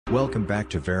Welcome back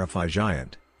to Verify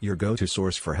Giant, your go-to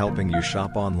source for helping you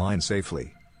shop online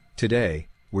safely. Today,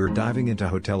 we're diving into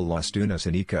Hotel Las Dunas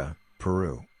in Ica,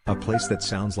 Peru, a place that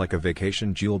sounds like a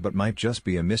vacation jewel but might just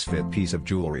be a misfit piece of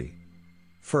jewelry.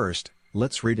 First,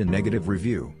 let's read a negative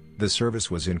review. The service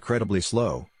was incredibly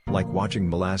slow, like watching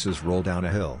molasses roll down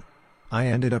a hill. I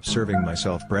ended up serving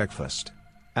myself breakfast.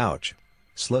 Ouch.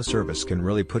 Slow service can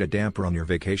really put a damper on your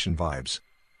vacation vibes.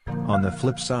 On the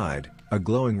flip side, a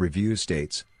glowing review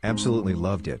states, absolutely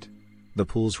loved it. The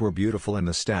pools were beautiful and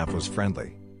the staff was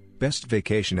friendly. Best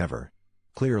vacation ever.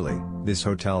 Clearly, this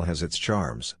hotel has its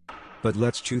charms. But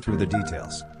let's chew through the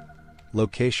details.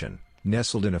 Location: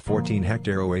 nestled in a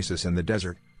 14-hectare oasis in the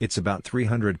desert, it's about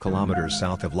 300 kilometers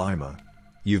south of Lima.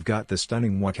 You've got the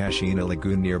stunning Wakashina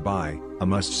Lagoon nearby, a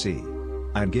must-see.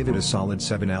 I'd give it a solid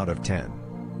 7 out of 10.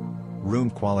 Room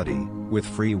quality: with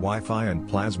free Wi-Fi and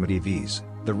plasma TVs,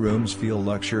 the rooms feel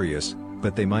luxurious,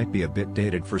 but they might be a bit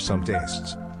dated for some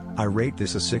tastes. I rate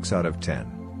this a 6 out of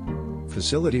 10.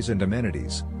 Facilities and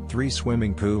amenities: 3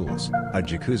 swimming pools, a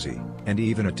jacuzzi, and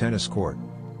even a tennis court.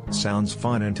 Sounds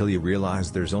fun until you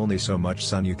realize there's only so much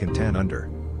sun you can tan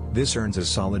under. This earns a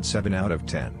solid 7 out of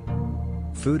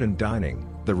 10. Food and dining: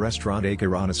 the restaurant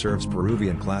Ica serves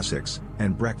Peruvian classics,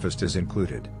 and breakfast is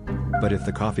included. But if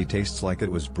the coffee tastes like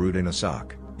it was brewed in a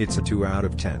sock, it's a 2 out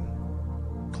of 10.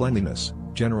 Cleanliness: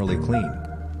 generally clean,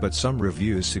 but some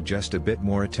reviews suggest a bit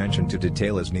more attention to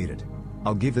detail is needed.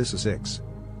 I'll give this a 6.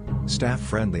 Staff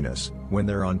friendliness: when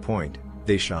they're on point,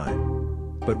 they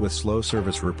shine. But with slow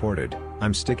service reported,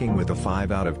 I'm sticking with a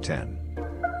 5 out of 10.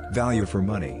 Value for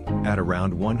money: at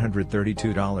around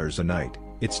 $132 a night,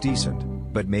 it's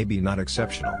decent, but maybe not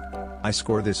exceptional. I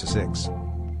score this a 6.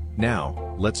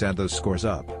 Now, let's add those scores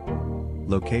up.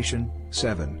 Location: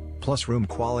 7, plus room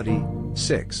quality,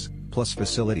 6, plus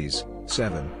facilities,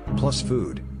 7, plus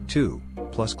food, 2,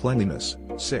 plus cleanliness,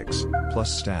 6,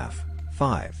 plus staff,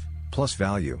 5, plus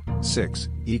value, 6,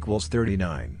 equals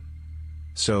 39.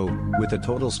 So, with a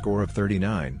total score of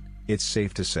 39, it's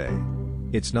safe to say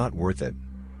it's not worth it.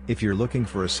 If you're looking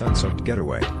for a sun-soaked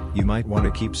getaway, you might want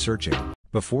to keep searching.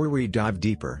 Before we dive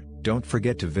deeper, don't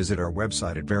forget to visit our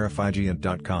website at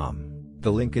verifygiant.com.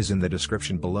 The link is in the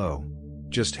description below.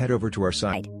 Just head over to our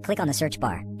site, click on the search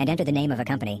bar, and enter the name of a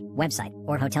company, website,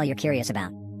 or hotel you're curious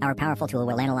about. Our powerful tool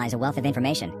will analyze a wealth of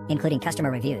information, including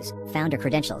customer reviews, founder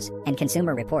credentials, and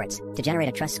consumer reports, to generate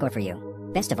a trust score for you.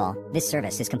 Best of all, this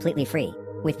service is completely free.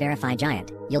 With Verify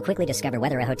Giant, you'll quickly discover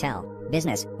whether a hotel,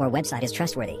 business, or website is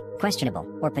trustworthy, questionable,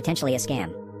 or potentially a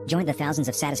scam. Join the thousands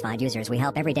of satisfied users we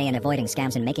help every day in avoiding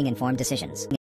scams and making informed decisions.